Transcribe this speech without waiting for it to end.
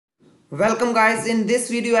Welcome guys, in this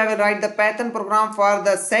video I will write the Python program for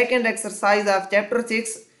the second exercise of chapter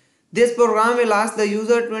 6. This program will ask the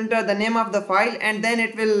user to enter the name of the file and then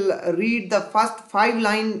it will read the first 5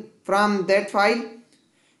 lines from that file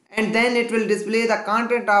and then it will display the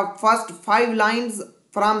content of first 5 lines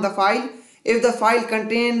from the file. If the file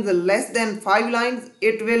contains less than 5 lines,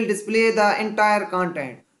 it will display the entire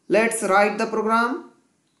content. Let's write the program.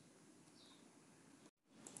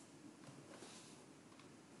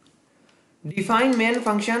 Define main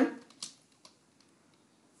function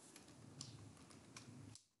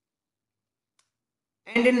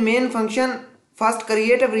and in main function first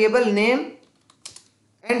create a variable name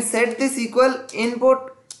and set this equal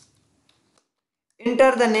input,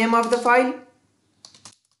 enter the name of the file.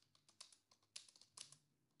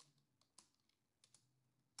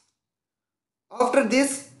 After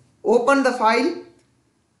this open the file,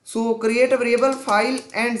 so create a variable file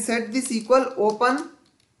and set this equal open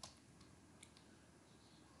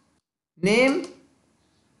name.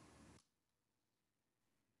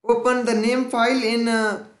 Open the name file in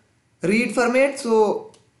read format,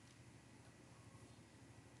 so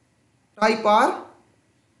type R.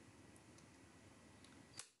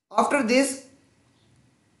 After this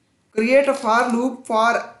create a for loop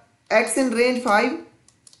for x in range 5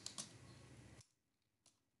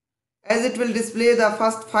 as it will display the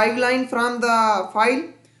first 5 lines from the file.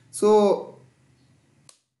 So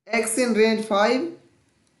x in range 5,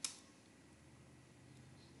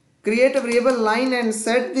 create a variable line and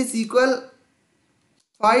set this equal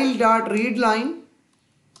file.readLine.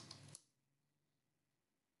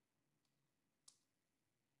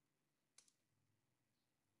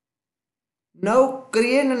 Now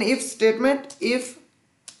create an if statement. If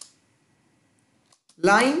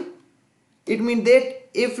line, it means that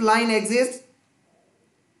if line exists,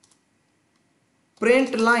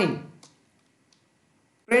 print line,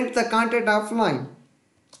 print the content of line.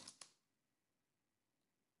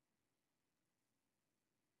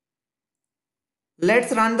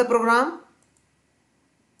 Let's run the program.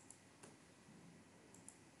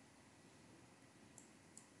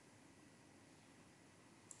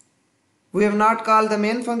 We have not called the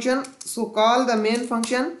main function, so call the main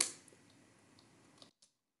function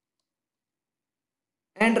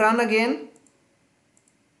and run again.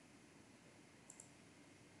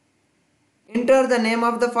 Enter the name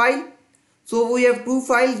of the file. So we have two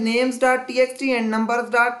files, names.txt and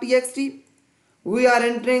numbers.txt. We are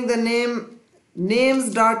entering the name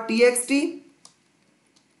names.txt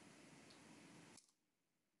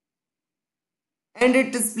and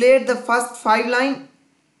it displayed the first 5 lines.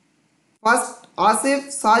 First Asif,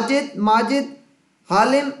 Sajid, Majid,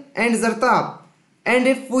 Halim and Zartab. And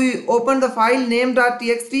if we open the file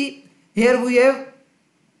name.txt, here we have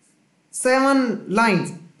 7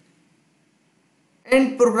 lines.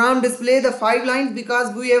 And program display the 5 lines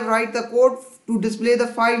because we have write the code to display the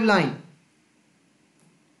 5 lines.